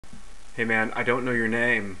Hey man, I don't know your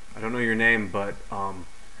name. But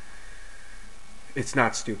it's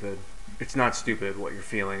not stupid. It's not stupid what you're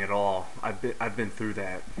feeling at all. I've been through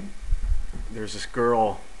that. There's this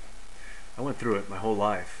girl. I went through it my whole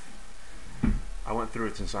life. I went through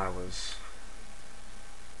it since I was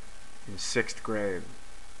in sixth grade.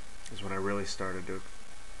 Is when I really started to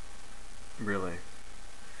really.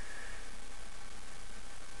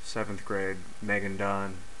 Seventh grade, Megan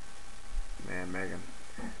Dunn, man, Megan,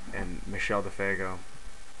 and Michelle DeFago.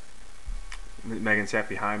 Megan sat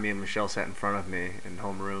behind me and Michelle sat in front of me in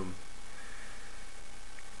homeroom,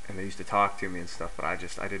 and they used to talk to me and stuff. But I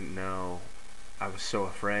didn't know. I was so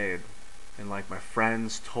afraid, and like my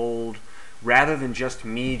friends told, rather than just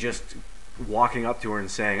me just walking up to her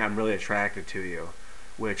and saying I'm really attracted to you,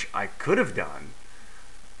 which I could have done,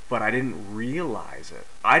 but I didn't realize it.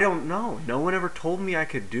 I don't know. No one ever told me I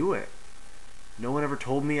could do it. No one ever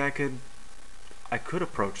told me I could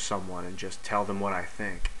approach someone and just tell them what I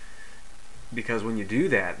think. Because when you do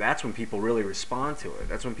that, that's when people really respond to it.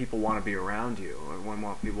 That's when people want to be around you, or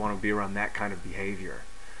when people want to be around that kind of behavior.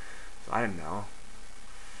 So I didn't know.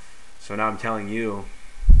 So now I'm telling you,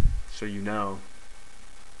 so you know,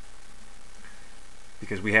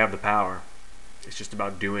 because we have the power. It's just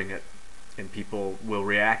about doing it, and people will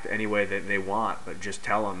react any way that they want. But just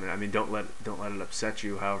tell them. I mean, don't let it upset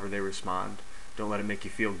you. However they respond, don't let it make you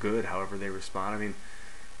feel good. However they respond. I mean,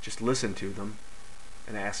 just listen to them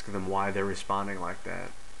and ask them why they're responding like that.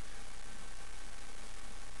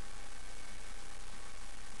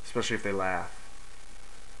 Especially if they laugh.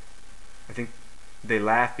 I think they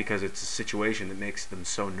laugh because it's a situation that makes them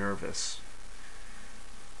so nervous.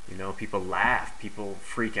 You know, people laugh, people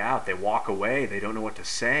freak out, they walk away, they don't know what to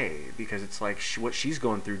say because it's like what she's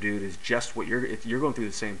going through, dude, is just what you're going through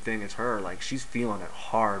the same thing as her. Like she's feeling it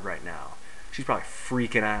hard right now. She's probably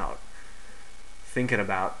freaking out, thinking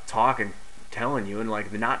about talking, telling you, and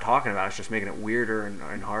like the not talking about it's just making it weirder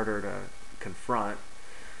and harder to confront.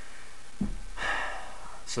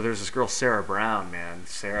 So there's this girl Sarah Brown, man.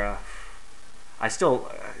 Sarah,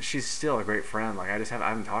 she's still a great friend. Like I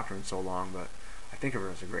haven't talked to her in so long, but I think of her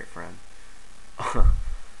as a great friend.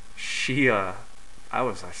 she, I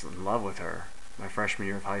was actually in love with her my freshman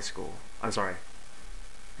year of high school. I'm sorry,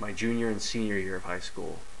 my junior and senior year of high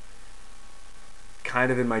school.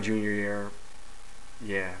 Kind of in my junior year,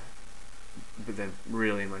 yeah, but then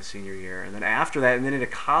really in my senior year, and then after that, and then into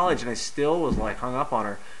college, and I still was like hung up on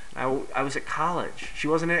her. I was at college. She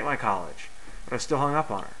wasn't at my college, but I still hung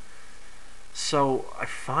up on her. So I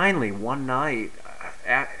finally one night,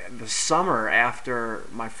 at the summer after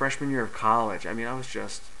my freshman year of college, I mean, I was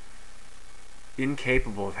just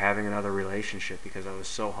incapable of having another relationship because I was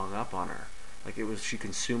so hung up on her. Like it was, she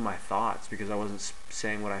consumed my thoughts because I wasn't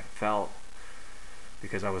saying what I felt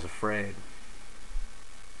because I was afraid.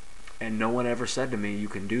 And no one ever said to me, "You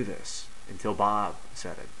can do this," until Bob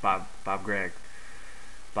said it. Bob Gregg,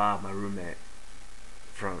 Bob, my roommate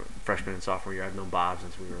from freshman and sophomore year. I've known Bob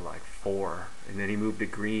since we were like 4, and then he moved to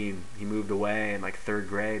Green. He moved away in like third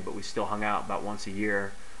grade, but we still hung out about once a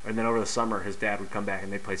year. And then over the summer, his dad would come back,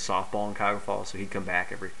 and they played softball in Cuyahoga Falls, so he'd come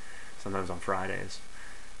back sometimes on Fridays.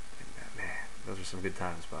 And man, those were some good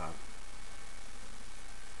times, Bob.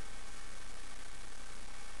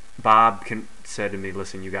 Said to me,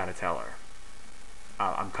 "Listen, you got to tell her.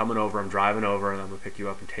 I'm coming over. I'm driving over, and I'm gonna pick you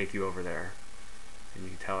up and take you over there, and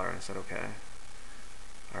you can tell her." And I said, "Okay,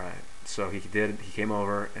 all right." So he did. He came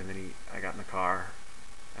over, and then I got in the car,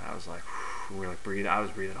 and I was like, whew, we were like breathing. I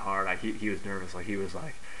was breathing hard. He was nervous. Like he was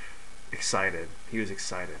like excited. He was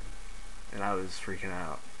excited, and I was freaking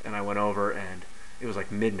out. And I went over, and it was like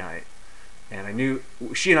midnight, and I knew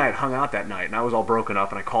she and I had hung out that night, and I was all broken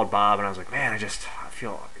up. And I called Bob, and I was like, "Man, I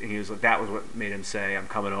feel." And he was like, that was what made him say, "I'm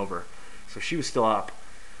coming over." So she was still up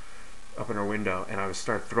in her window, and I was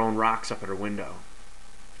started throwing rocks up at her window,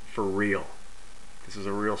 for real. This is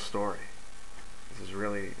a real story. This is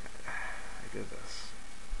really, I did this.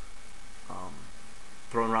 Um,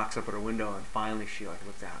 Throwing rocks up at her window, and finally she like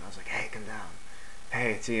looked down. I was like, "Hey, come down.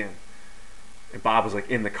 Hey, it's Ian." And Bob was like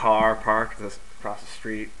in the car, parked across the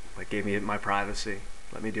street, like gave me my privacy,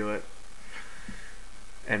 let me do it.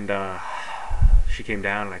 And she came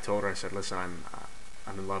down, and I told her, I said, "Listen,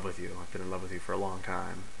 I'm in love with you. I've been in love with you for a long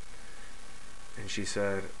time." And she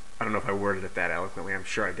said, I don't know if I worded it that eloquently. I'm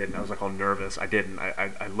sure I didn't. I was like all nervous. I didn't.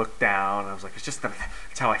 I looked down. I was like, it's just that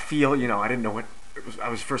it's how I feel. You know, I didn't know what it was. I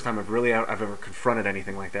was the first time I've ever confronted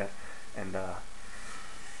anything like that. And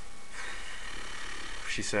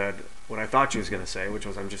she said what I thought she was going to say, which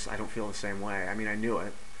was, I don't feel the same way. I mean, I knew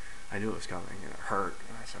it. I knew it was coming, and it hurt.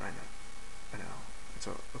 And I said, I know. It's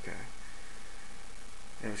okay.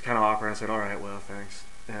 And it was kind of awkward. I said, all right, well, thanks.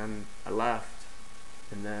 and I left,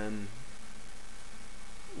 and then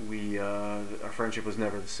our friendship was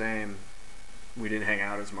never the same. We didn't hang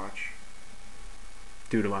out as much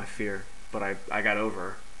due to my fear, but I got over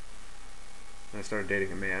her. And I started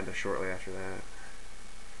dating Amanda shortly after that,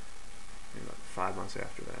 maybe about 5 months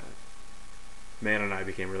after that. Amanda and I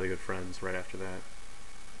became really good friends right after that,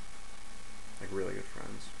 like really good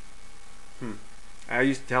friends. I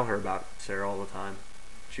used to tell her about Sarah all the time.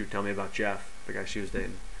 She would tell me about Jeff, the guy she was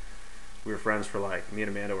dating. We were friends for me and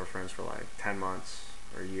Amanda were friends for 10 months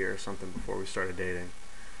or a year or something before we started dating.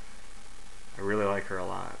 I really like her a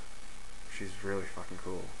lot. She's really fucking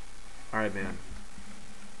cool. Alright, man.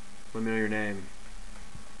 Let me know your name.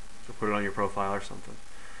 Or put it on your profile or something.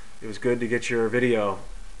 It was good to get your video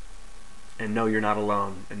and know you're not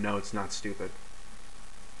alone and know it's not stupid.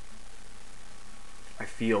 I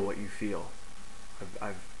feel what you feel.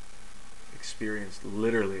 I've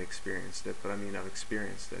literally experienced it, but I mean I've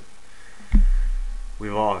experienced it.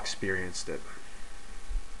 We've all experienced it.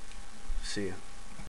 See ya.